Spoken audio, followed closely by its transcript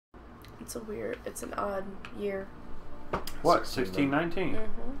It's an odd year. What, 1619?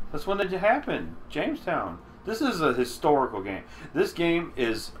 Mm-hmm. That's when it happened. Jamestown. This is a historical game. This game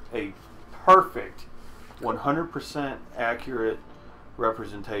is a perfect, 100% accurate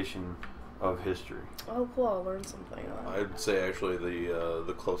representation of history. Oh, cool! I'll learn something. I'd say actually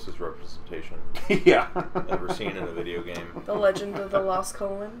the closest representation Yeah. ever seen in a video game. The Legend of the Lost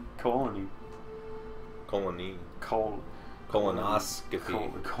Colon. Colonoscopy.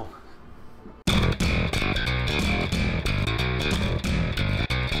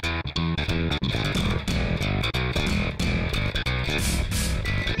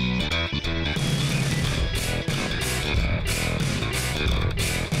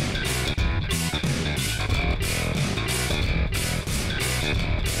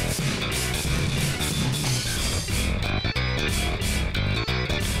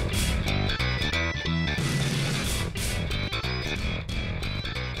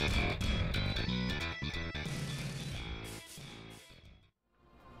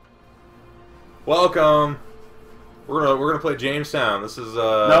 Welcome. We're gonna play Jamestown. This is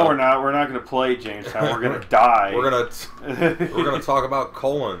No, we're not. We're not gonna play Jamestown. We're gonna die. We're gonna talk about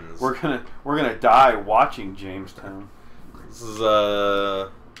colons. We're gonna die watching Jamestown. This is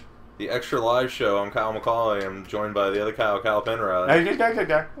the extra live show. I'm Kyle McCauley. I'm joined by the other Kyle Penrod.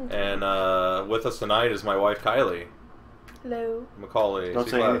 And with us tonight is my wife Kylie. Hello. McCauley. Don't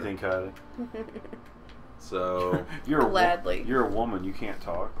say anything, Kylie. So you're Gladly. You're a woman. You can't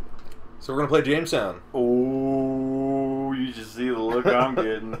talk. So we're gonna play Jamestown. Oh, you should see the look I'm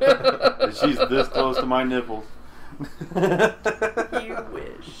getting. She's this close to my nipples. You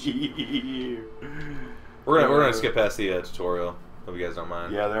wish. We're gonna skip past the tutorial. Hope you guys don't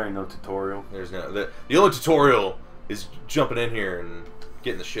mind. Yeah, there ain't no tutorial. There's no the only tutorial is jumping in here and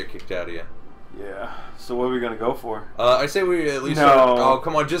getting the shit kicked out of you. Yeah. So what are we gonna go for? I say we at least. No. Oh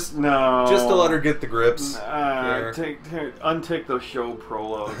come on, just to let her get the grips. Untick those show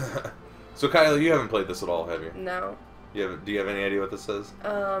prologues. So Kylie, you haven't played this at all, have you? No. Do you have any idea what this says?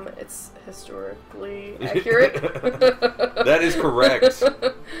 It's historically accurate. That is correct.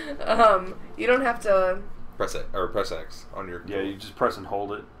 You don't have to press X on your. Yeah, you just press and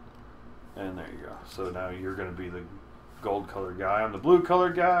hold it, and there you go. So now you're gonna be the gold colored guy. I'm the blue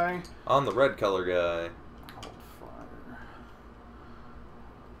colored guy. I'm the red color guy. Hold fire.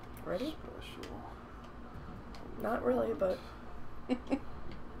 Ready? Special. Not really, but.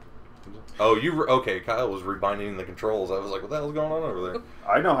 Oh, okay? Kyle was rebinding the controls. I was like, "What the hell's going on over there?"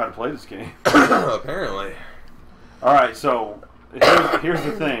 I know how to play this game. Apparently. All right, so here's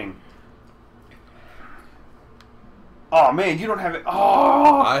the thing. Oh man, you don't have it.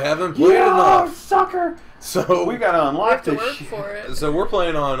 Oh, I haven't played enough, sucker. So we gotta unlock this work shit. for it. So we're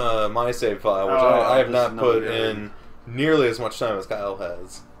playing on my save file, which I have not put in nearly as much time as Kyle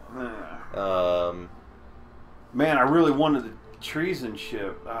has. Man, I really wanted the treason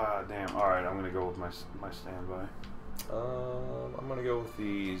ship. Ah, damn. All right, I'm gonna go with my standby. I'm gonna go with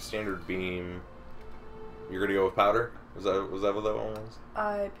the standard beam. You're gonna go with powder? Was that what that one was?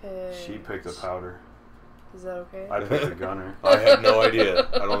 I picked. She picked the powder. Is that okay? I picked the gunner. I have no idea.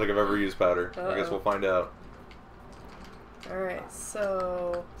 I don't think I've ever used powder. I guess we'll find out. Alright,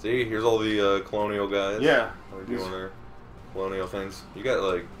 so. See, here's all the colonial guys. Yeah. They're doing their colonial things. You got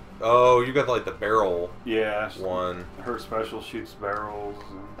like. Oh, you got like the barrel. Yeah. One. Her special shoots barrels.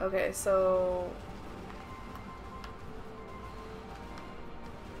 And... Okay, so.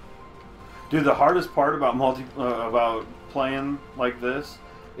 Dude, the hardest part about about playing like this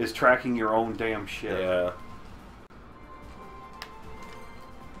is tracking your own damn shit. Yeah.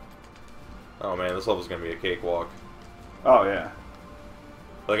 Oh man, this level's gonna be a cakewalk. Oh yeah.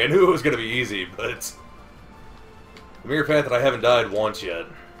 Like I knew it was gonna be easy, but the mere fact that I haven't died once yet.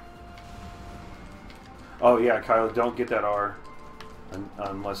 Oh yeah, Kyle, don't get that R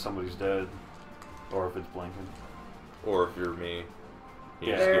unless somebody's dead, or if it's blinking, or if you're me.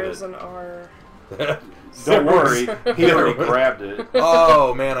 Yeah. There's an R. Don't worry, he already grabbed it.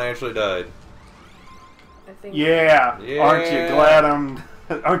 Oh man, I actually died. I think. Yeah. Aren't you glad I'm?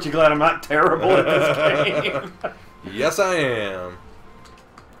 Aren't you glad I'm not terrible at this game? Yes, I am.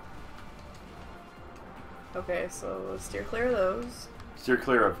 Okay, so steer clear of those. Steer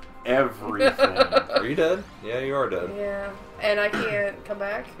clear of everything. Are you dead? Yeah, you are dead. Yeah, and I can't come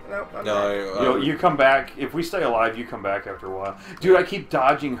back. Nope, I'm back. You come back. If we stay alive, you come back after a while. Dude, I keep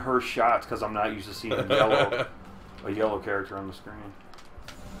dodging her shots because I'm not used to seeing a yellow character on the screen.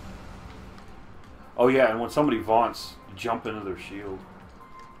 Oh yeah, and when somebody vaunts, jump into their shield.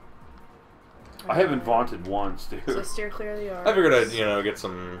 I haven't vaunted once, dude. So steer clear of the R. I figured I'd, get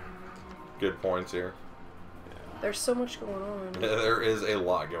some good points here. Yeah. There's so much going on. There is a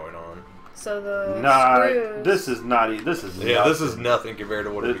lot going on. So the screws... This is not. This is yeah. This is nothing compared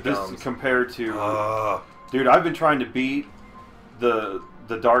to what it becomes. This compared to. Dude, I've been trying to beat the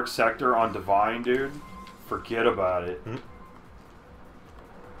dark sector on Divine, dude. Forget about it.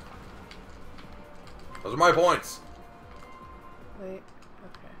 Those are my points. Wait.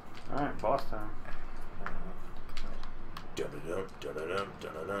 Okay. All right, boss time.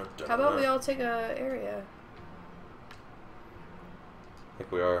 How about we all take a area? I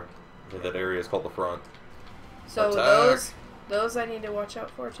think we are. That area is called the front. So Attack. those I need to watch out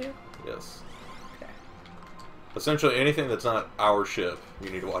for too? Yes. Okay. Essentially anything that's not our ship, you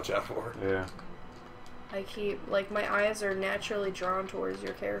need to watch out for. Yeah. I keep, like, my eyes are naturally drawn towards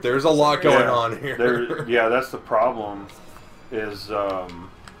your character. There's a lot going on here. Yeah, that's the problem. Is oh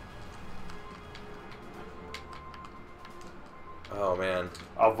man.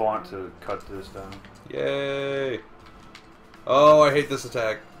 I want to cut this down. Yay! Oh, I hate this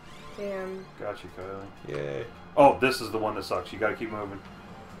attack. Damn. Got you, Kylie. Yay! Oh, this is the one that sucks. You gotta keep moving.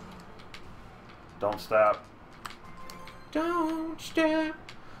 Don't stop. Don't stop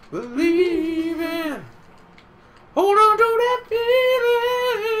believing. Hold on to that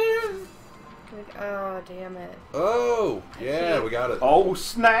feeling. Oh, damn it. Oh, yeah, we got it. Oh,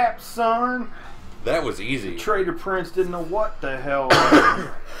 snap, son. That was easy. Trader Prince didn't know what the hell.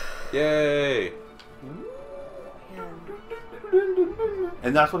 Yay.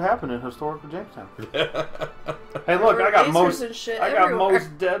 And that's what happened in historical Jamestown. Hey, look, I got most. I got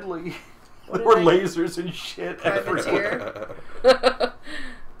most deadly. There were lasers and shit everywhere.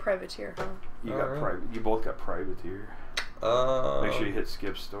 Privateer, huh? You got private. You both got privateer. Make sure you hit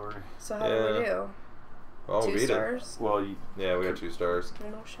skip story. So how do we do? Oh, 2 stars. Well, yeah, we got 2 stars.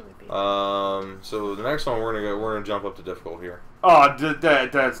 What else should we be? So the next one we're gonna jump up to difficult here. Oh,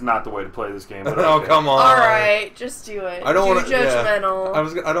 that's not the way to play this game. But oh, okay. come on! All right, just do it. I don't want to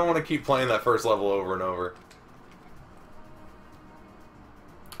judgmental. Yeah, I don't want to keep playing that first level over and over.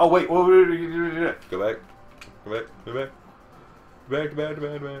 Oh wait, what? Go back. Go back. Go back. Go back. Go back.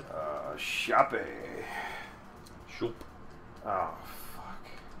 Go back. Shopping. Shoop. Oh fuck.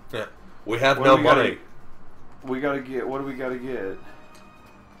 Yeah, we have no money. We gotta get. What do we gotta get?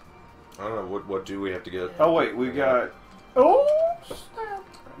 I don't know. What do we have to get? Oh wait, we got. Oh snap!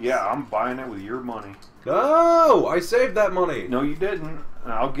 Yeah, I'm buying it with your money. No, I saved that money. No, you didn't.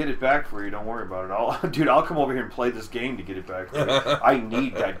 I'll get it back for you. Don't worry about it. I'll come over here and play this game to get it back for you. I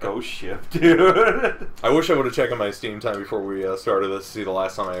need that ghost ship, dude. I wish I would have checked on my Steam time before we started this to see the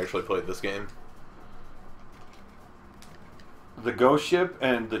last time I actually played this game. The ghost ship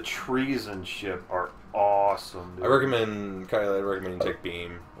and the treason ship are awesome, dude. I recommend you take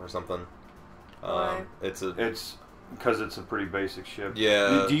Beam or something. Why? It's because it's a pretty basic ship.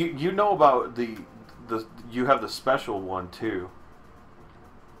 Yeah. Do you know about the you have the special one too?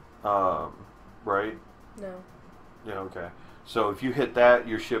 Right? No. Yeah. Okay. So if you hit that,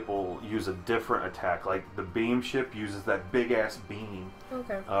 your ship will use a different attack. Like the beam ship uses that big ass beam.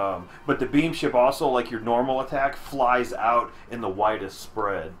 Okay. But the beam ship also, like your normal attack, flies out in the widest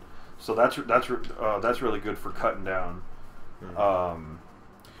spread. So that's really good for cutting down. Mm-hmm.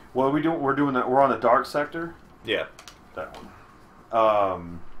 What are we doing? We're doing that. We're on the dark sector. Yeah. That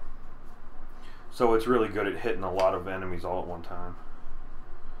one. So it's really good at hitting a lot of enemies all at one time.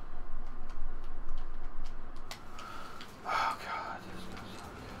 Oh god, this does.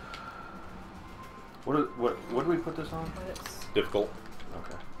 What do we put this on? Difficult.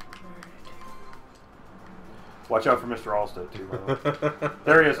 Okay. Watch out for Mr. Allstate too, by the way.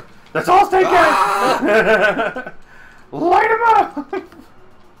 There he is. That's Allstate, guys! Light him up!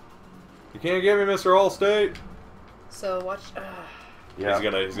 You can't get me, Mr. Allstate. So watch. Yeah,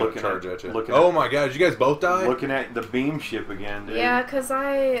 he's gonna charge at you. Oh my god, did you guys both die? Looking at the beam ship again, dude. Yeah, because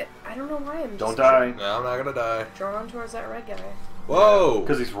I don't know why I'm. Don't die. No, I'm not gonna die. Drawn towards that red guy. Whoa!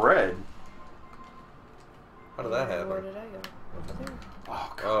 Because he's red. How did that happen? Where did I go? Over there.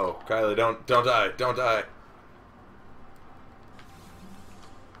 Oh, God. Oh, Kylie, don't die, don't die.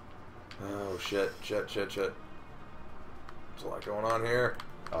 Oh shit. There's a lot going on here.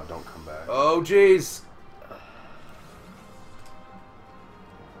 Oh, don't come back. Oh jeez.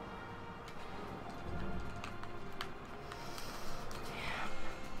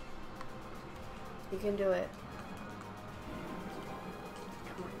 You can do it.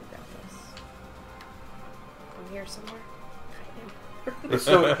 Come on, you got this. I'm here somewhere. It's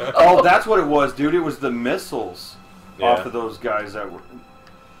so, oh, that's what it was, dude. It was the missiles off of those guys that were.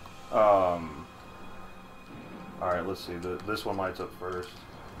 All right, let's see. This one lights up first.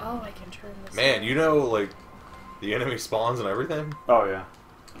 Oh, I can turn this. Man, you know, like the enemy spawns and everything. Oh yeah.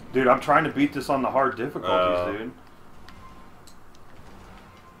 Dude, I'm trying to beat this on the hard difficulties, dude.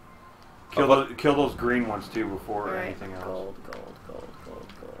 Kill those green ones too before anything else. Gold.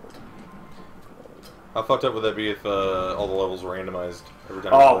 How fucked up would that be if all the levels were randomized every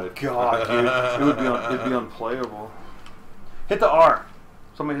time? Oh god, dude, it'd be unplayable. Hit the R.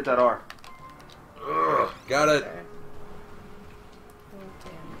 Somebody hit that R. Ugh, got it. Okay.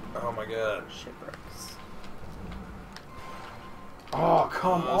 Oh my god. Shipwrecks. Oh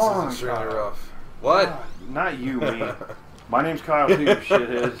come on. This is extremely rough. What? God, not you, me. My name's Kyle too, you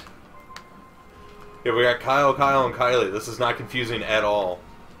shithead. Yeah, we got Kyle, and Kylie. This is not confusing at all.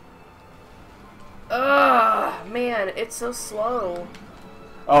 Ugh, man, it's so slow.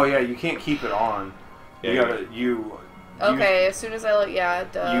 Oh yeah, you can't keep it on. Yeah, You gotta Okay, as soon as I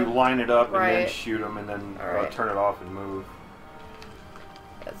you line it up and then Right. shoot them and then Alright. turn it off and move.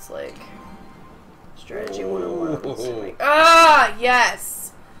 That's like strategy 101. Ooh. Ah,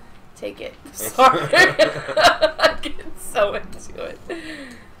 yes. Take it. Sorry. I get so into it.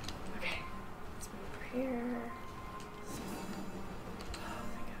 Okay, let's move over here.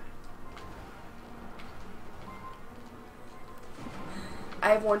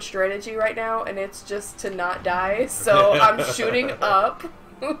 I have one strategy right now, and it's just to not die, so I'm shooting up.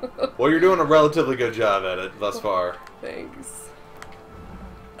 Well, you're doing a relatively good job at it thus far. Thanks.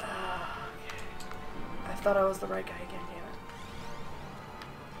 Okay. I thought I was the right guy again, damn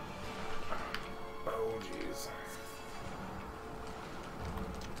it. Oh, jeez.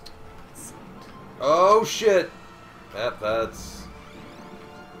 Oh, shit. That's...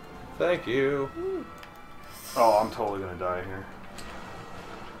 Thank you. Oh, I'm totally gonna die here.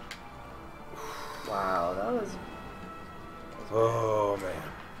 Wow, that was... Oh,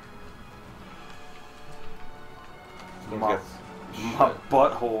 man. My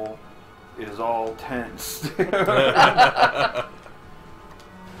butthole is all tense.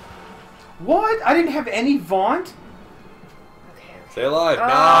 What? I didn't have any vaunt? Okay. Stay alive.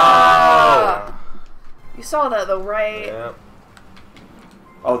 Ah! You saw that though, No! right? Yeah.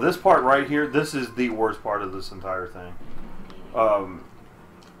 Oh, this part right here, this is the worst part of this entire thing.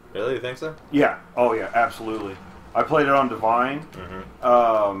 Really? You think so? Yeah. Oh, yeah, absolutely. I played it on Divine,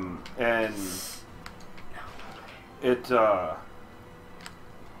 and it,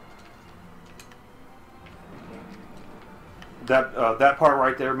 that part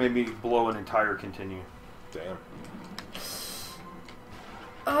right there made me blow an entire continue. Damn.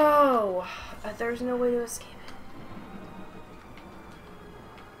 Oh, there's no way to escape it.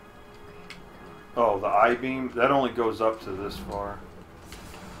 Oh, the I-beam, that only goes up to this far.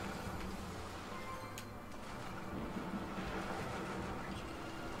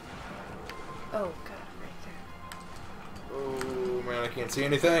 Oh god, right there. Oh, man, I can't see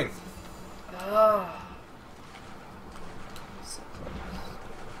anything. Oh. So close.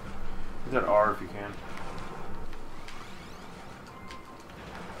 Hit that R if you can.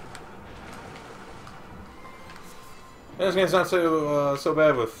 Yeah, this game's not so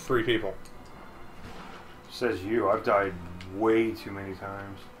bad with 3 people. Says you. I've died way too many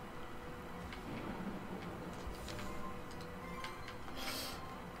times.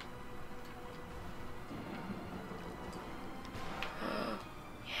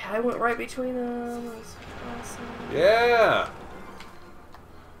 Yeah, I went right between them. That was awesome. Yeah! That's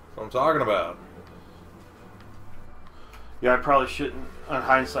what I'm talking about. Yeah, I probably shouldn't. On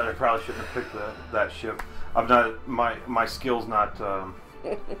hindsight, I probably shouldn't have picked that ship. I'm not. My skills not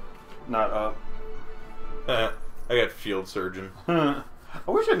not up. I got field surgeon. I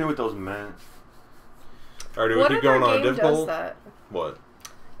wish I knew what those meant. Alright, do we What keep other going on game does difficult? that? What?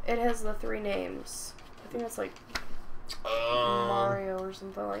 It has the 3 names. I think it's like Mario or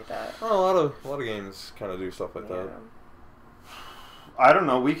something like that. Oh, a lot of games kind of do stuff like that. I don't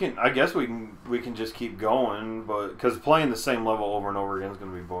know. We can. I guess we can just keep going, but because playing the same level over and over again is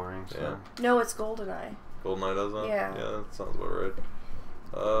going to be boring. So. Yeah. No, it's GoldenEye. GoldenEye does that? Yeah. Yeah, that sounds about right.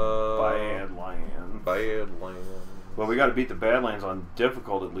 Badlands. Badlands. Well, we got to beat the Badlands on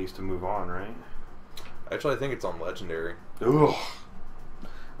difficult at least to move on, right? Actually, I think it's on Legendary. Ugh.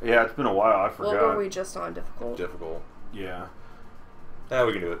 Yeah, it's been a while. I forgot. Well, were we just on difficult? Difficult. Yeah. Yeah,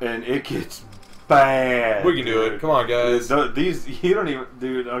 we can do it. And it gets bad. We can do it. Come on, guys. These you don't even,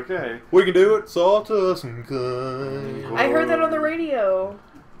 dude. Okay. We can do it. Salt us and kind. I heard that on the radio.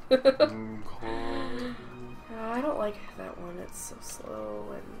 Okay. I don't like that one. It's so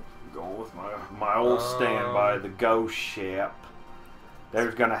slow and. Go with my old standby, the ghost ship.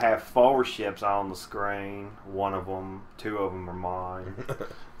 There's gonna have 4 ships on the screen. 1 of them, 2 of them are mine.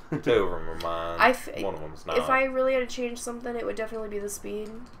 2 of them are mine. One of them's not. If I really had to change something, it would definitely be the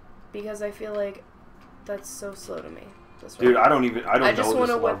speed, because I feel like that's so slow to me. This Dude, one. I don't know this whip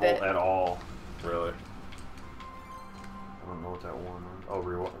level it. at all. Really? I don't know what that one is. Oh,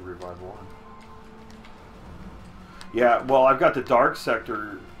 Revive 1. Yeah, well, I've got the Dark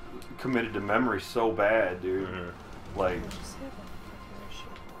Sector committed to memory so bad, dude. Like,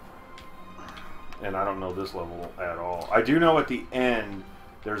 and I don't know this level at all. I do know at the end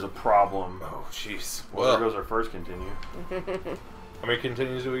there's a problem. Oh, jeez. Well, there goes our first continue. How many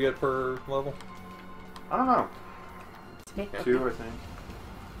continues do we get per level? I don't know. 2, I think.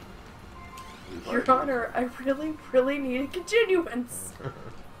 Your Honor, I really, really need a continuance.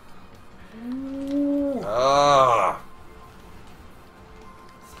 Ah.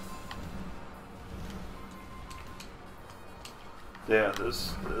 Yeah,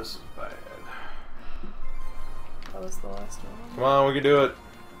 this is bad. That was the last one. Come on, we can do it.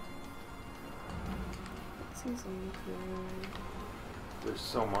 Season 3. There's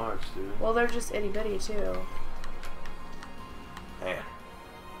so much, dude. Well, they're just itty bitty too. Man.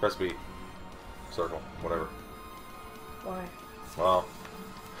 Press B. Circle. Whatever. Why? Well.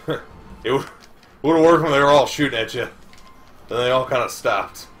 It would have worked when they were all shooting at you. Then they all kind of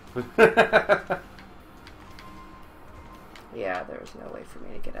stopped. Yeah, there was no way for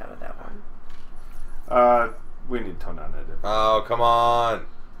me to get out of that one. We need to tone down that difference. Oh, come on.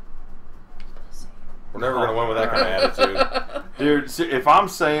 We're never gonna win with that kind of attitude. Dude, if I'm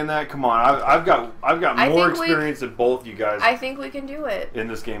saying that, come on. I've got more experience than both you guys. I think we can do it In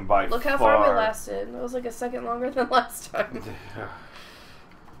this game by Look how far we lasted. It was like a second longer than last time.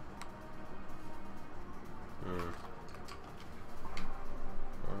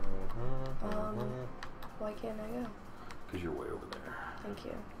 Why can't I go? Because you're way over there. Thank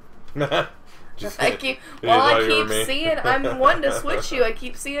you. I keep seeing. I'm one to switch you. I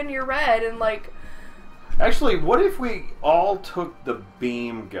keep seeing your red and like. Actually, what if we all took the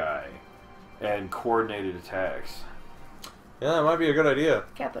beam guy and coordinated attacks? Yeah, that might be a good idea.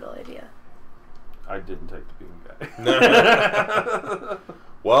 Capital idea. I didn't take the beam guy.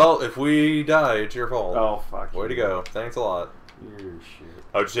 Well, if we die, it's your fault. Oh, fuck. Way to go. Thanks a lot. You're shit.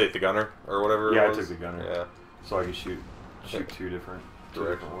 Oh, did you take the gunner? Or whatever Yeah, it was? I took the gunner. Yeah. So I could shoot two different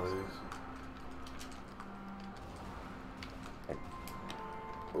ways.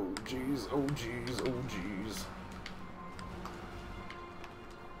 Oh, jeez. Oh, jeez. Oh, jeez.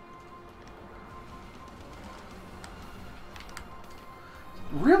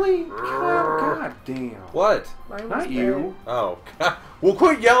 Really? God damn. What? Not you. Oh, God. Well,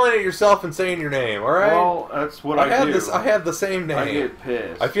 quit yelling at yourself and saying your name, alright? Well, that's what I do. I have the same name. I get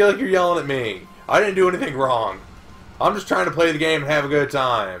pissed. I feel like you're yelling at me. I didn't do anything wrong. I'm just trying to play the game and have a good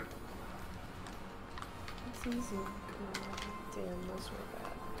time. It's easy. Damn, those were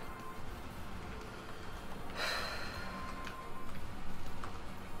bad.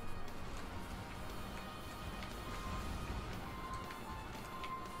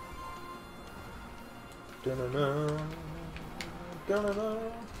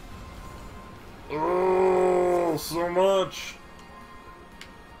 Oh, so much.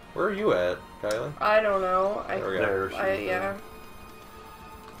 Where are you at, Kylie? I don't know. Yeah.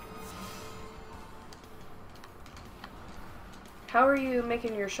 How are you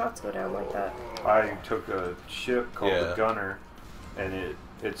making your shots go down like that? I took a ship called the Yeah. Gunner, and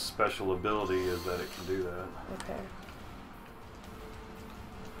its special ability is that it can do that. Okay.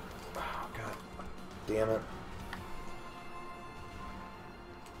 Oh, God damn it.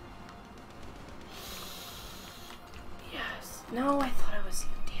 Yes. No, I thought it was you.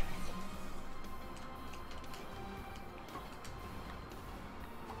 Damn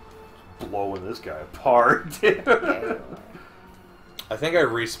it. Blowing this guy apart. Okay. I think I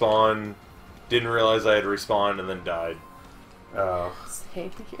respawned, didn't realize I had respawned, and then died. Same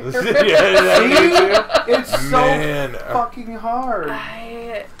here. It's so fucking hard.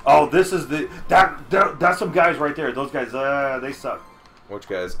 Oh, this is that's some guys right there. Those guys, they suck. Which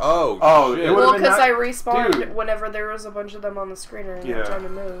guys? Oh, shit. Well, because I respawned whenever there was a bunch of them on the screen and I'm trying to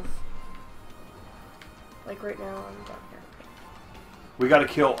move. Like right now, I'm down here. We got to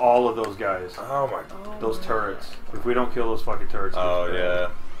kill all of those guys. Oh my. Those turrets. If we don't kill those fucking turrets. Oh yeah.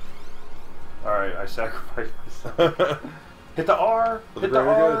 All right, I sacrificed myself. Hit the R. Hit the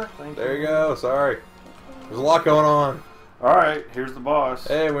R. There you go. Sorry. There's a lot going on. All right, here's the boss.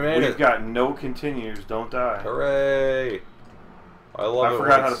 Hey, we made it. We've got no continues. Don't die. Hooray! I love it. I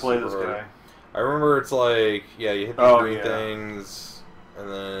forgot how to play this guy. I remember it's like, yeah, you hit these green things, and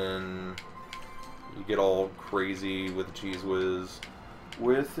then you get all crazy with the cheese whiz.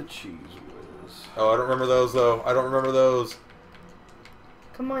 With the cheese whiz. Oh, I don't remember those though. I don't remember those.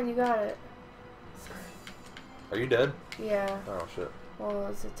 Come on, you got it. Are you dead? Yeah. Oh shit. Well,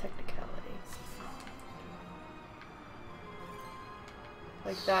 it's a technicality.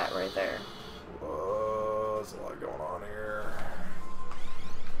 Like that right there. Whoa, there's a lot going on here.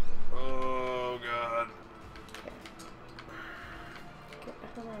 Oh, God. Okay. Get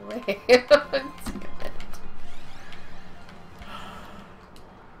out of my way. It's good.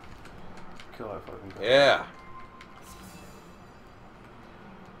 Kill that fucking guy. Yeah.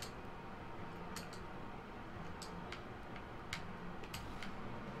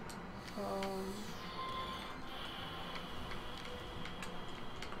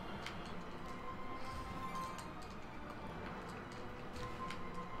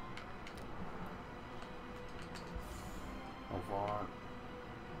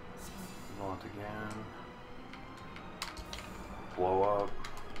 Vaunt again. Blow up.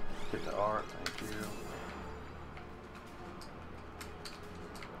 Hit the art. Thank you.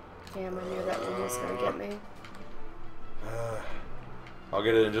 Damn, I knew that one was gonna get me. I'll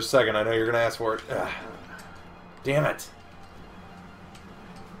get it in just a second. I know you're gonna ask for it. Damn it.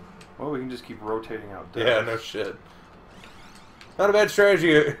 Well, we can just keep rotating out. Yeah, no shit. Not a bad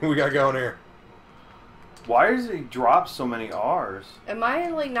strategy we got going here. Why does he drop so many R's? Am I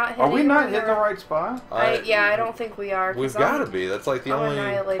like not hitting? Are we not hitting the right spot? Yeah, I don't think we are. We've got to be. That's like the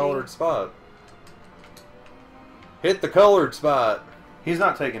only colored spot. Hit the colored spot. He's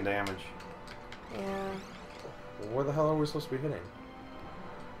not taking damage. Yeah. Where the hell are we supposed to be hitting?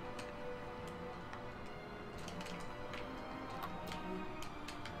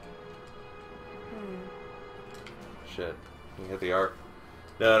 Shit. Can you hit the arc?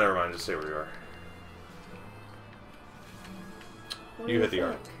 No, never mind. Just stay where you are. You hit the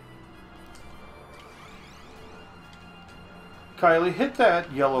arc. Kylie, hit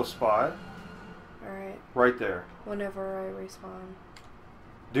that yellow spot. Alright. Right there. Whenever I respawn.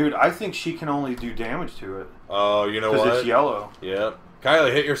 Dude, I think she can only do damage to it. Oh, you know what? Because it's yellow. Yep.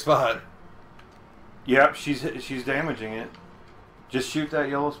 Kylie, hit your spot. Yep, she's damaging it. Just shoot that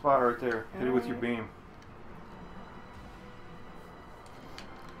yellow spot right there. Hit it with your beam.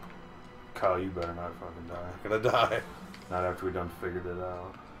 Kyle, you better not fucking die. I'm gonna die. Not after we done figured it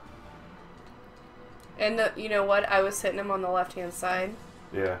out. And you know what? I was hitting him on the left-hand side.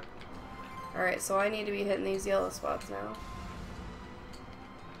 Yeah. Alright, so I need to be hitting these yellow spots now.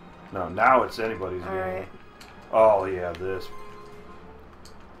 No, now it's anybody's game. Alright. Oh, yeah, this.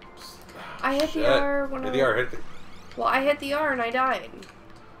 I hit the R when hit the R, hit the... Well, I hit the R and I died.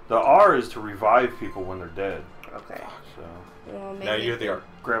 The R is to revive people when they're dead. Okay. So. Well, maybe now you hit the R.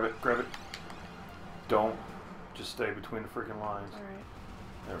 Grab it, grab it. Don't. Just stay between the freaking lines. Alright.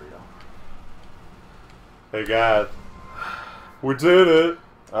 There we go. Hey, guys. We did it.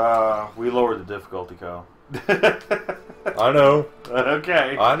 We lowered the difficulty, Kyle. I know.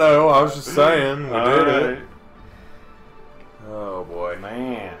 Okay. I know. I was just saying. We did it. Oh, boy.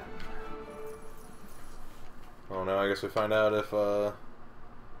 Man. Oh, now I guess we find out if, Oh,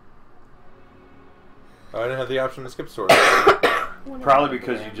 I didn't have the option to skip story. Probably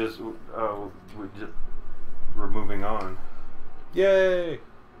because you just... we're moving on. Yay!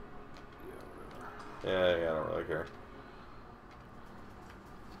 Yeah, I don't really care.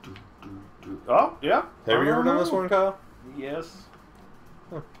 Oh, yeah. Have you ever done this one, Kyle? Yes.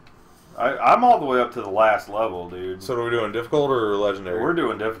 Huh. I'm all the way up to the last level, dude. So are we doing difficult or legendary? We're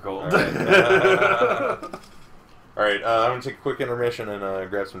doing difficult. Alright, Alright, I'm going to take a quick intermission and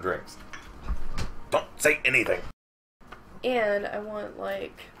grab some drinks. Don't say anything. And I want,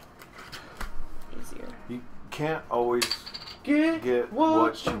 like, easier. You can't always get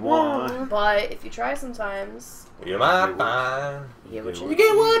what you want. But if you try sometimes... You might find... You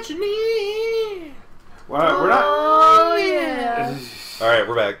get what you need. Well, we're not... Oh, yeah. Alright,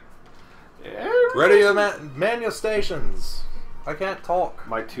 we're back. Yeah, Ready to manual stations. I can't talk.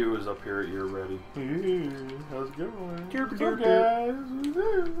 My 2 is up here at your ready. How's it going?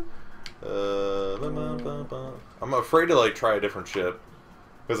 I'm afraid to like try a different ship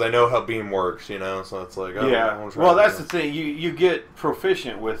because I know how beam works, you know. So it's like, oh, yeah. Well, that's the thing. You get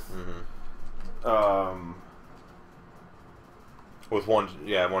proficient with with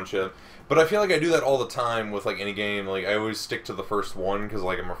one ship. But I feel like I do that all the time with like any game. Like I always stick to the first one because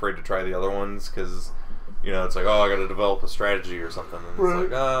like I'm afraid to try the other ones because you know it's like, oh, I got to develop a strategy or something. And it's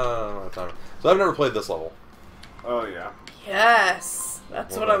like, oh, I don't have time. So I've never played this level. Oh yeah. Yes,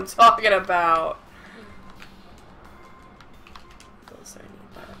 that's what I'm talking about. I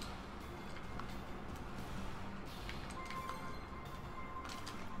need that.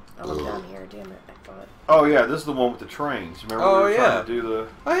 Oh, I'm down here. Damn it! I thought. Oh yeah, this is the one with the trains. Remember we were trying to do the...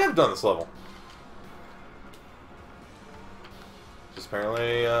 I have done this level. Just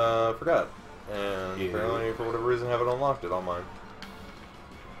apparently forgot. And apparently for whatever reason haven't unlocked it on mine.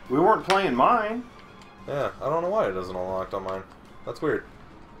 We weren't playing mine. Yeah, I don't know why it doesn't unlock on mine. That's weird.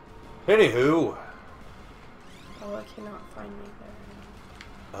 Anywho. Oh, I cannot find me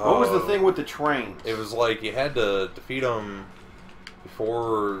there. What was the thing with the trains? It was like you had to defeat them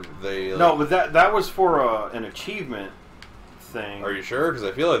before they... Like, no, but that was for an achievement thing. Are you sure? Because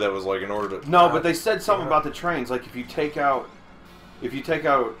I feel like that was like in order to... No, but they said something about the trains. Like if you take out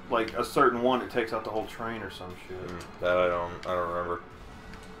like a certain one, it takes out the whole train or some shit. That I don't remember.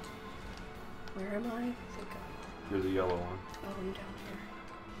 Where am I? You're the yellow one. Oh, I'm down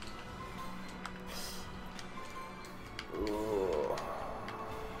here. Ooh.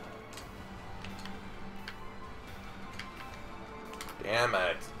 Damn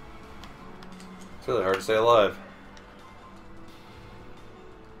it. It's really hard to stay alive.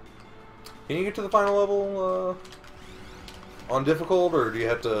 Can you get to the final level on difficult, or do you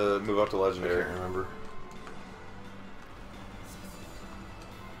have to move up to legendary? I can't remember.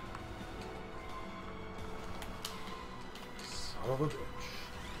 Son of a bitch.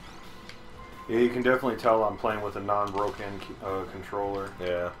 Yeah, you can definitely tell I'm playing with a non-broken controller.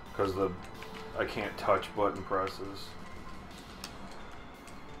 Yeah. Because I can't touch button presses.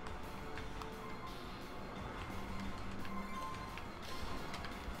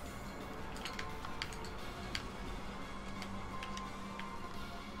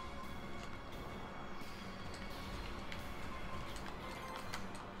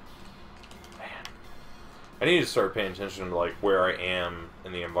 I need to start paying attention to like where I am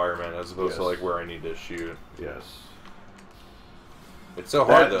in the environment as opposed to like where I need to shoot. Yes. It's so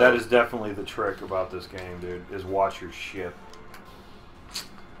hard though. That is definitely the trick about this game, dude, is watch your ship.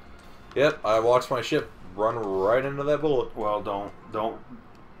 Yep, I watched my ship run right into that bullet. Well, don't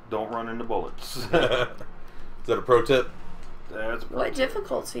run into bullets. Is that a pro tip? That's a pro What tip.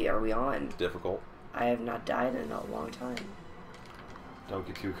 difficulty are we on? Difficult. I have not died in a long time. Don't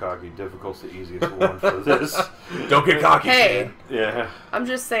get too cocky. Difficult's the easiest one for this. Don't get cocky. Hey, kid. Yeah. I'm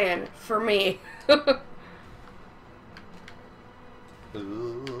just saying, for me. And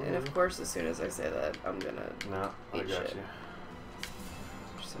of course, as soon as I say that, I'm gonna No, I eat got shit. you.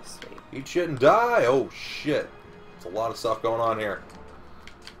 You're so sweet. Eat shit and die. Oh shit. There's a lot of stuff going on here.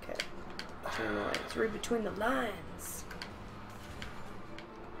 Okay. Between the lines. Read between the lines.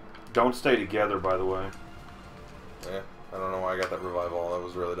 Don't stay together, by the way. Yeah. I don't know why I got that revival. That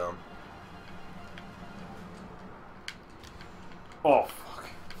was really dumb. Oh, fuck.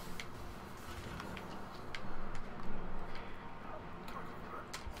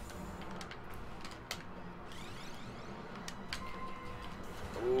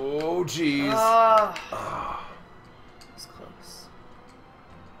 Oh, jeez. It's close.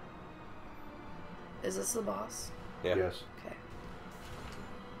 Is this the boss? Yeah. Yes. Okay.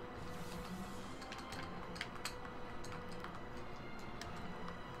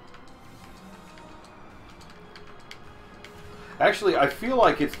 Actually, I feel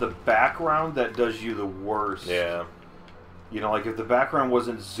like it's the background that does you the worst. Yeah. You know, like if the background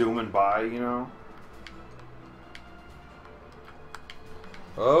wasn't zooming by, you know?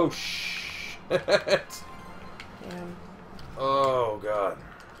 Oh, shit. Damn. Oh, God.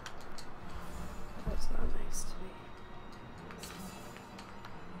 That's not nice to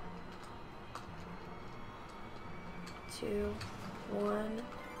me. 2, 1.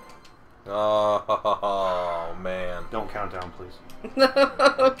 Oh, man. Don't count down, please.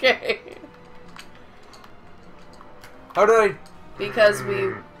 Okay. How did I... Because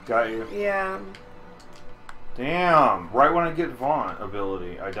we... Got you. Yeah. Damn. Right when I get Vaunt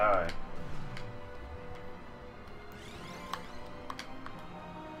ability, I die.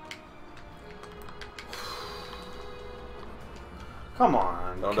 Come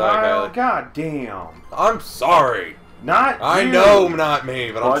on. Don't die, Kyle. Kylie. God damn. I'm sorry. Not I you. know not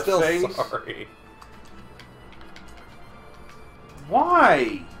me, but I'm Butt still face. sorry.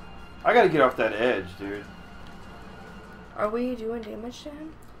 Why? I gotta get off that edge, dude. Are we doing damage to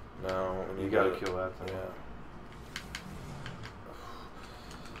him? No, You gotta kill that thing. Yeah.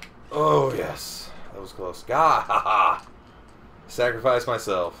 Oh, yes. That was close. Gah! Ha ha! Sacrifice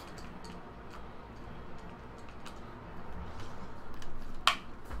myself.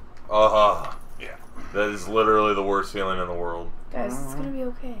 Yeah. That is literally the worst feeling in the world. Guys, it's gonna be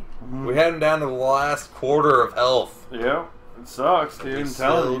okay. We had him down to the last quarter of health. Yep. It sucks, dude. He I'm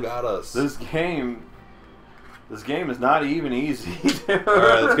still telling you. got us. This game is not even easy. Dude.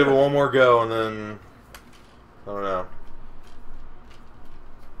 Alright, let's give it one more go and then... I don't know.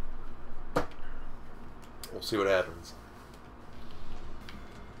 We'll see what happens.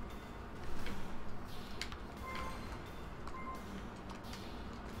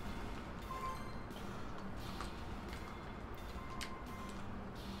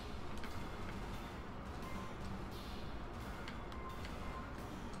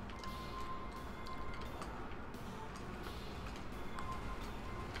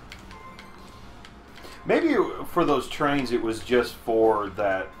 Maybe for those trains, it was just for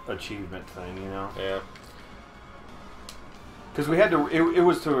that achievement thing, you know? Yeah. Because we had to. It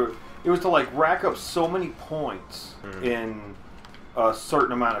was to like rack up so many points in a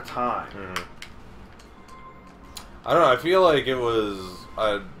certain amount of time. I don't know. I feel like it was.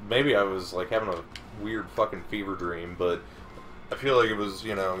 Maybe I was like having a weird fucking fever dream, but I feel like it was.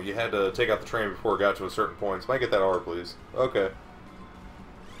 You know, you had to take out the train before it got to a certain point. So, I get that R, please. Okay.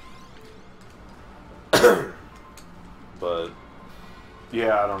 But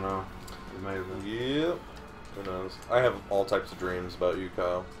yeah, I don't know. It may have been. Yep. Who knows? I have all types of dreams about you,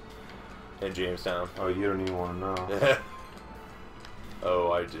 Kyle. And Jamestown. Oh, you don't even want to know.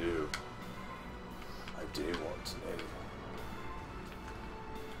 Oh, I do. I do want to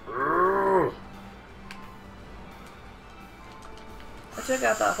know. I took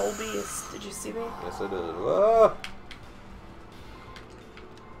out that whole beast. Did you see me? Yes, I did.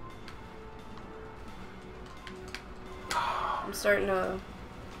 Ah! I'm starting to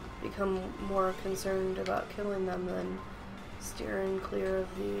become more concerned about killing them than steering clear of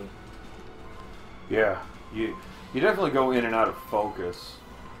the... Yeah, you definitely go in and out of focus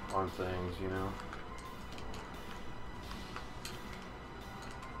on things, you know?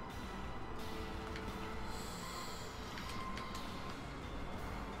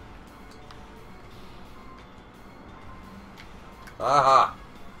 Aha!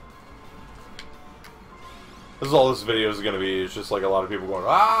 This is all this video is going to be. It's just like a lot of people going,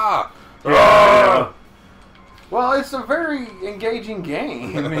 ah! Yeah. Well, it's a very engaging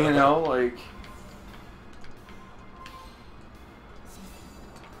game, you know, like...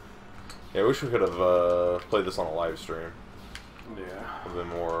 Yeah, I wish we could have played this on a live stream. Yeah. A bit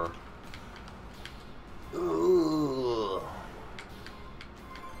more...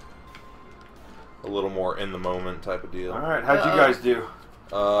 a little more in the moment type of deal. Alright, how'd you guys do?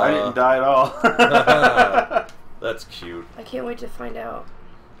 I didn't die at all. That's cute. I can't wait to find out.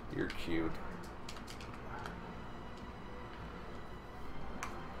 You're cute.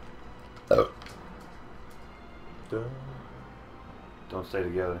 Oh. Don't stay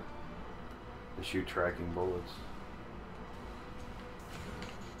together. They shoot tracking bullets.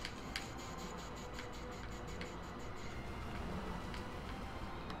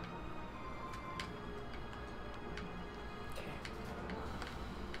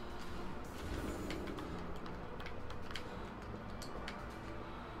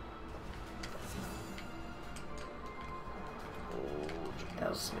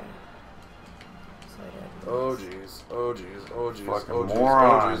 Oh jeez, oh jeez, oh jeez, Fucking oh jeez,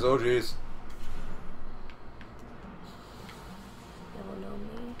 moron. oh jeez, oh jeez. Never know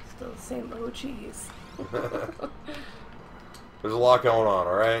me. Still the same OGs. There's a lot going on,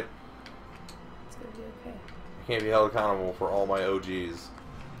 alright? It's gonna be okay. I can't be held accountable for all my OGs.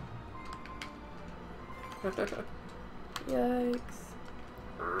 Yikes.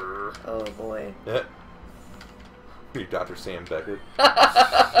 Oh boy. Yeah. You Dr. Sam Beckett.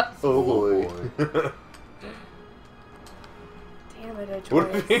 Oh boy. Damn it, I tried.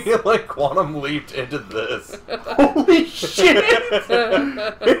 What if he like quantum leaped into this? Holy shit!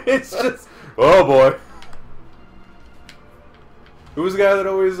 It's just, oh boy. Who was the guy that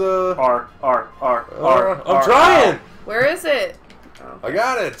always R. I'm trying. Where is it? Oh, I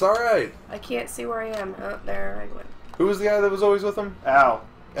got it. It's all right. I can't see where I am. Oh, there I went. Who was the guy that was always with him? Al.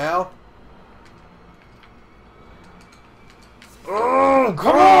 Al. Oh,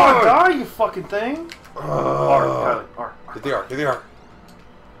 come on, die, you fucking thing! R, Kylie, R. Hit the R, hit the R.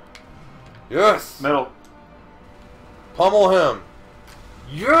 Yes! Middle. Pummel him.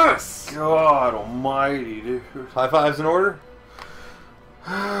 Yes! God almighty, dude. High fives in order.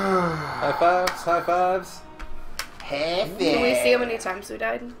 High fives, high fives. Can we see how many times we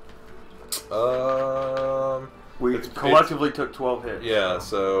died? We collectively took 12 hits. Yeah,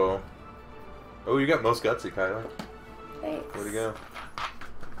 so... Oh, you got most gutsy, Kylie. Thanks. Where'd he go?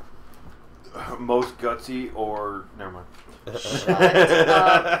 Most gutsy or... Never mind. Shut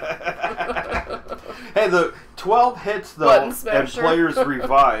up. Hey, the 12 hits, though, Button and smasher. players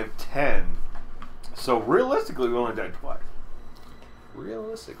revive 10. So, realistically, we only died twice.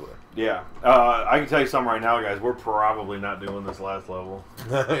 Realistically. Yeah. I can tell you something right now, guys. We're probably not doing this last level.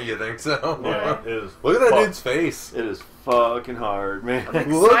 You think so? Yeah, it is. Look at that dude's face. It is fucking hard, man.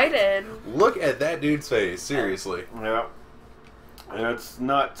 I'm excited. Look at that dude's face. Seriously. Yeah. It's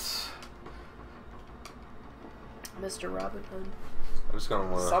nuts. Mr. Robin Hood. I'm just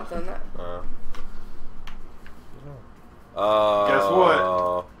gonna Something that. Guess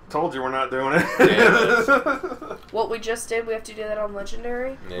what? Told you we're not doing it. Damn What we just did, we have to do that on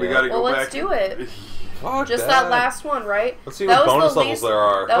Legendary? Yeah. We gotta go Well, back. let's do it. Fuck Just that last one, right? Let's see That what was bonus the levels least- there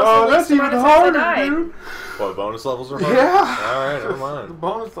are. That was Oh, the that's least even amount of times I harder, died. dude. What, bonus levels are hard? Yeah. Alright, never The mind.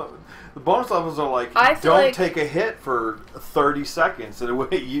 bonus levels are like, I feel don't like- take a hit for 30 seconds. And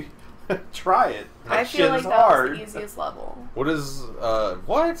wait, you try it. That I feel shit like is that hard. was the easiest level. What is,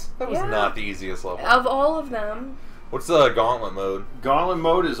 what? That was Yeah. not the easiest level. Of all of them, What's the gauntlet mode? Gauntlet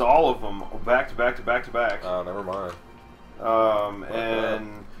mode is all of them, back to back to back to back. Oh, never mind.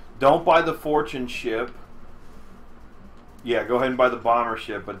 And don't buy the fortune ship. Yeah, go ahead and buy the bomber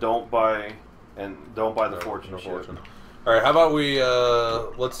ship, but don't buy the fortune ship. All right, how about we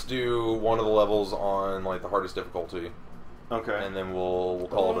let's do one of the levels on like the hardest difficulty, Okay. and then we'll the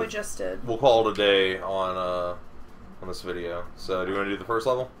call one we it just did. we'll call it a day on this video. So, do you want to do the first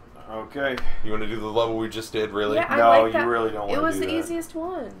level? Okay. You want to do the level we just did? Really? Yeah, I No, like you that. really don't want to do It was that. the easiest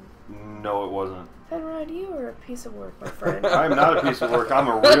one. No, it wasn't. Penrod, you are a piece of work, my friend. I'm not a piece of work. I'm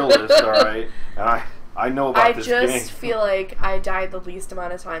a realist, all right? And I know about I this just game. feel like I died the least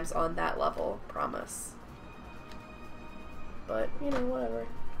amount of times on that level. Promise. But you know, whatever.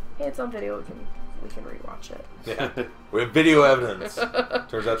 Hey, it's on video. We can rewatch it. Yeah. We have video evidence.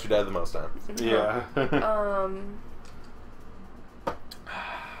 Turns out you died the most times. Yeah.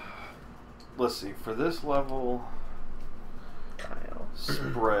 Let's see. For this level, Kyle.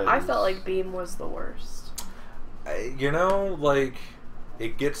 spread. I felt like Beam was the worst, You know, like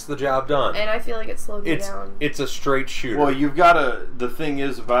it gets the job done. and I feel like it slowed me It's down. it's a straight shooter. Well, you've got to. The thing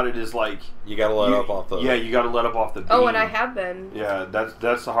is about it is like you got to let up off the. Yeah, you got to let up off the beam. Oh, and I have been. Yeah,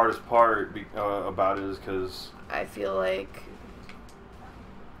 that's the hardest part about it is because I feel like.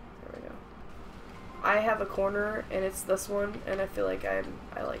 There we go. I have a corner, and it's this one, and I feel like I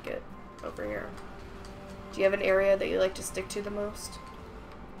like it over here. Do you have an area that you like to stick to the most?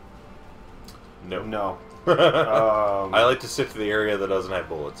 No. no. I like to stick to the area that doesn't have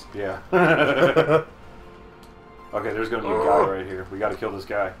bullets. Yeah. Okay, there's gonna be a guy right here. We got to kill this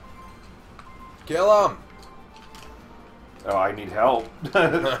guy. Kill him! Oh, I need help.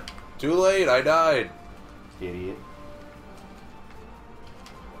 Too late, I died. Idiot.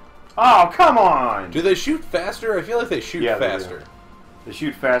 Oh, come on! Do they shoot faster? I feel like they shoot Yeah, they do. faster. They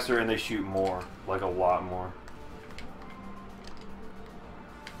shoot faster and they shoot more. Like a lot more.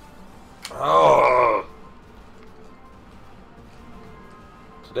 Oh!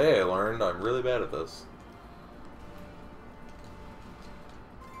 Today I learned I'm really bad at this.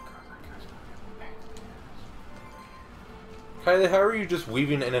 Kylie, how are you just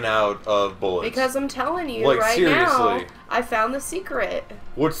weaving in and out of bullets? Because I'm telling you Like, right now, seriously. I found the secret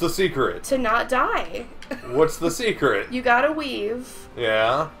What's the secret? to not die. What's the secret? You gotta weave,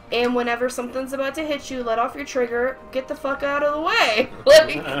 Yeah? and whenever something's about to hit you, let off your trigger, get the fuck out of the way.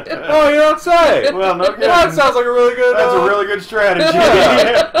 Like, Oh, you don't say! Well, no kidding. That sounds like a really good... That's a really good strategy.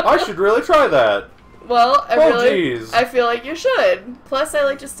 I should really try that. well, Oh, jeez. I feel like you should. Plus, I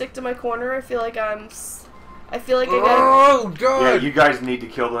like to stick to my corner. I feel like I gotta. Oh, God! Yeah, you guys need to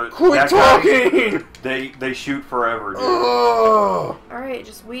kill the... Quit that guy. talking! They shoot forever, dude. Oh, Alright,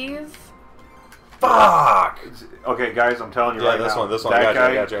 just weave. fuck! Okay, guys, I'm telling you Yeah, right this now. one, this one. That I got you, I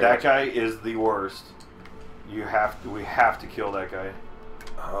guy, got you, I that got guy is the worst. We have to kill that guy.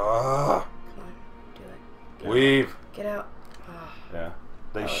 Come on, do it. Weave. Get out. Ah. Yeah.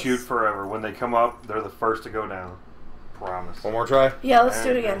 They That shoot was- forever. When they come up, they're the first to go down. Promise. One more try? Yeah, let's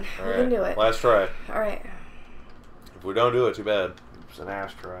do it again. All We right. can do it. Last try. Alright. If we don't do it, too bad. It's an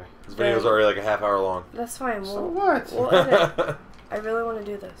ass try. This video's already like a half hour long. That's fine. So We'll, what? we'll edit. I really want to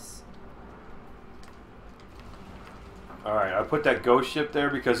do this. Alright, I put that ghost ship there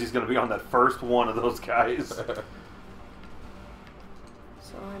because he's going to be on that first one of those guys. So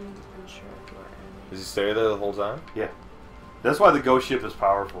I'm unsure if we're in. Does he stay there the whole time? Yeah. That's why the ghost ship is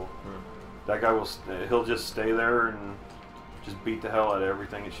powerful. Hmm. That guy he'll just stay there and just beat the hell out of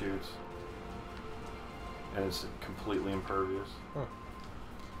everything it shoots. And it's completely impervious.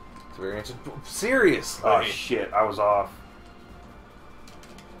 It's very interesting. Seriously! Oh shit, I was off.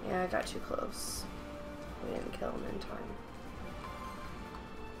 Yeah, I got too close. We didn't kill him in time.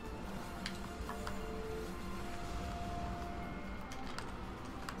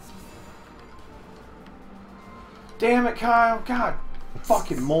 Damn it, Kyle. God,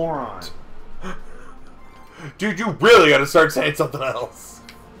 fucking moron. Dude, you really gotta start saying something else.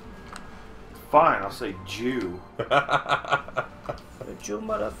 Fine, I'll say Jew. You Jew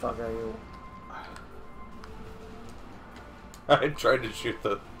motherfucker, you. I tried to shoot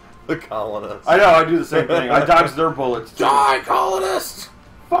the colonists. I know, I do the same thing. I dodge their bullets too. Die, colonists!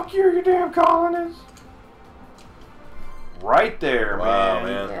 Fuck you, you damn colonists. right there, Wow,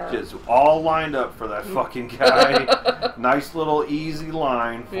 man. Yeah. Just all lined up for that fucking guy. Nice little easy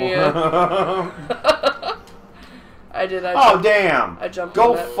line for him. I did. Oh, damn. I jumped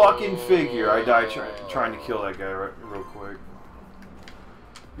Go on that. fucking figure. I died trying to kill that guy real quick.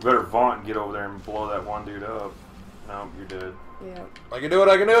 You better vaunt and get over there and blow that one dude up. No, you're dead. Yeah. I can do it.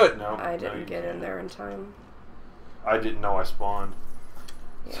 I can do it. No, I no, didn't you get can't. in there in time. I didn't know I spawned.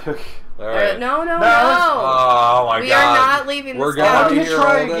 Yeah. All right. No. Oh my god. We are not leaving We're this gonna I be can here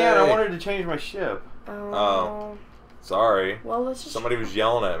try all again. I day. wanted to change my ship. Oh. Sorry. Well, let's just. Somebody was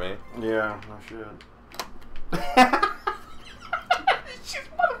yelling at me. Yeah, I should.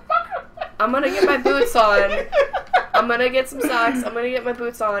 I'm gonna get my boots on. I'm gonna get some socks. I'm gonna get my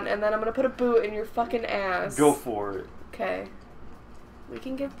boots on, and then I'm gonna put a boot in your fucking ass. Go for it. Okay. We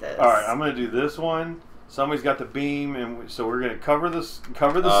can get this. All right, I'm gonna do this one. Somebody's got the beam, and so we're gonna cover the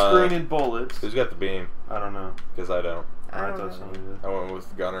screen in bullets. Who's got the beam? I don't know. Because I don't. I thought don't know. somebody did. I went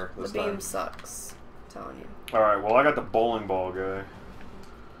with Gunner The this beam time. sucks. I'm telling you. All right, well I got the bowling ball guy,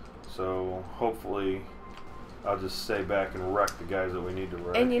 so hopefully I'll just stay back and wreck the guys that we need to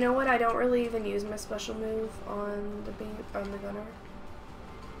wreck. And you know what? I don't really even use my special move on the gunner.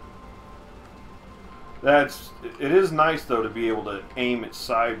 It is nice though to be able to aim it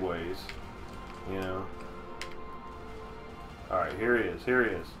sideways, you know. All right, here he is.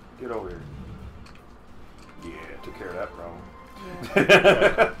 Get over here. Yeah, took care of that problem.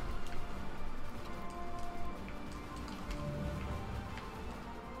 Yeah.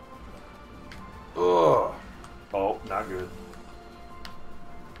 Ugh. Oh, not good.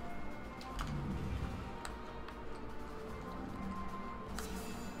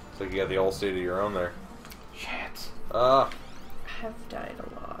 It's like you got the all state of your own there. Shit. I have died a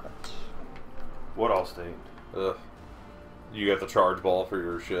lot. What all state? Ugh. You got the charge ball for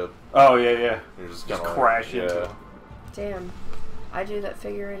your ship. Oh yeah. You're just Just gonna crash into yeah. him. Damn. I do that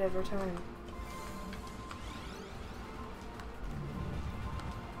figure eight every time.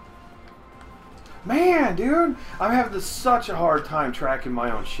 Man, dude, I'm having such a hard time tracking my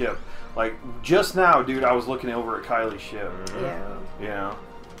own ship. Like, just now, dude, I was looking over at Kylie's ship. Yeah. You know?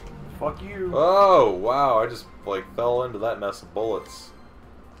 Fuck you. Oh wow! I just like fell into that mess of bullets.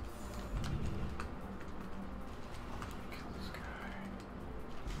 Kill this guy.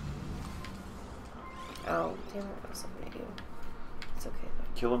 Oh, damn it. I was looking at you. It's okay though.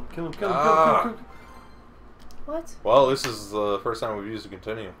 Kill him. Ah. Kill him. What? Well, this is the first time we've used a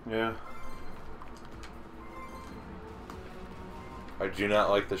continue. Yeah. I do not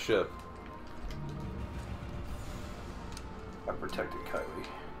like the ship. I protected Kylie.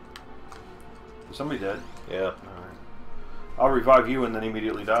 Is somebody dead? Yeah. Alright. I'll revive you and then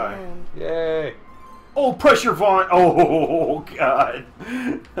immediately die. Damn. Yay! Oh, pressure Vaughn! Oh, God.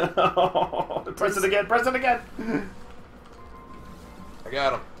 Press it again. I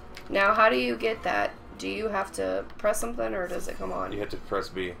got him. Now, how do you get that? Do you have to press something, or does it come on? You hit to press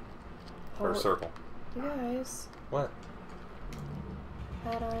B or Hold- circle. You guys, What?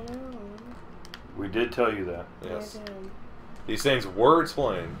 had I known. We did tell you that. Yes. I did. These things were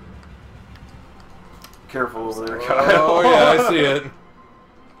explained. Careful over there, Kyle. Oh yeah, I see it.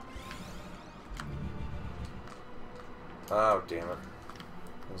 Oh damn it!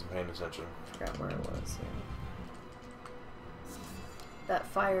 I wasn't paying attention. Forgot where it was. Yeah. That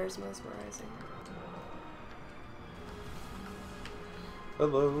fire is mesmerizing.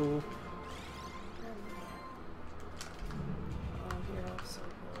 Hello. Oh, you're all so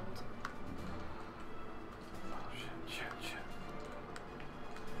cold. Oh, shit.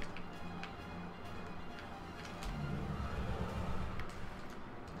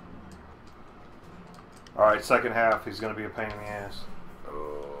 Alright, second half, he's going to be a pain in the ass.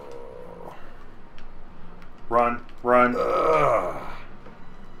 Oh. Run. Ugh.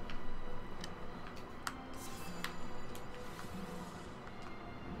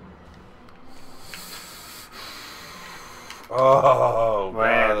 Oh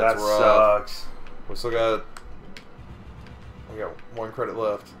Man, God, that that's rough. sucks. We still got. We got one credit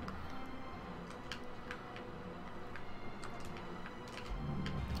left.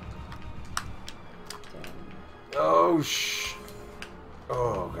 Oh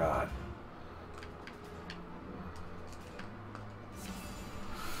Oh God.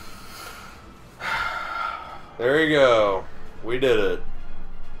 There you go. We did it.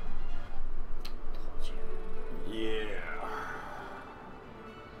 Yeah.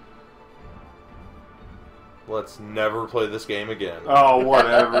 Let's never play this game again. Oh,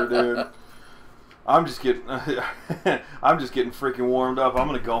 whatever, dude. I'm just getting freaking warmed up. I'm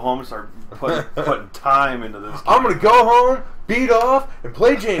gonna go home and start putting time into this game. I'm gonna go home, beat off, and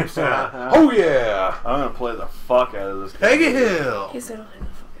play Jamestown. Oh yeah! I'm gonna play the fuck out of this game. Peggy Hill. He's gonna play the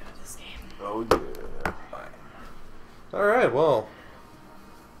fuck out of this game. Oh yeah. All right, well.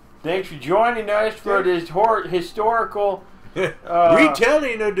 Thanks for joining us for this historical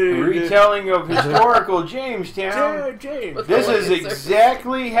retelling of historical Jamestown. James. This is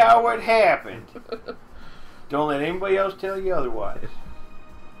exactly how it happened. Don't let anybody else tell you otherwise.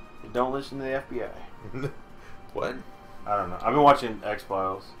 Don't listen to the FBI. What? I don't know. I've been watching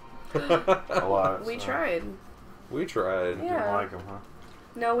X-Files a lot. We tried. We tried. Yeah. Didn't like them, huh?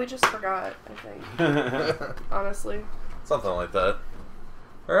 No, we just forgot, I think. Honestly. Something like that.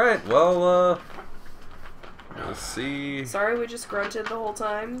 Alright, well, we'll see. Sorry we just grunted the whole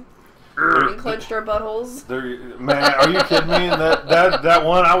time. And clenched our buttholes. Man, are you kidding me? That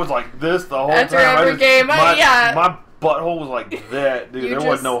one, I was like this the whole After time. every game, yeah. My butthole was like that, dude. There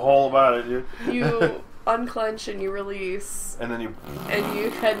wasn't no hole about it, dude. You unclench and you release. And then you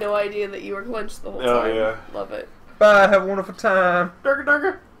had no idea that you were clenched the whole time. Oh, yeah. Love it. Bye, have a wonderful time.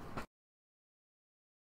 Durga.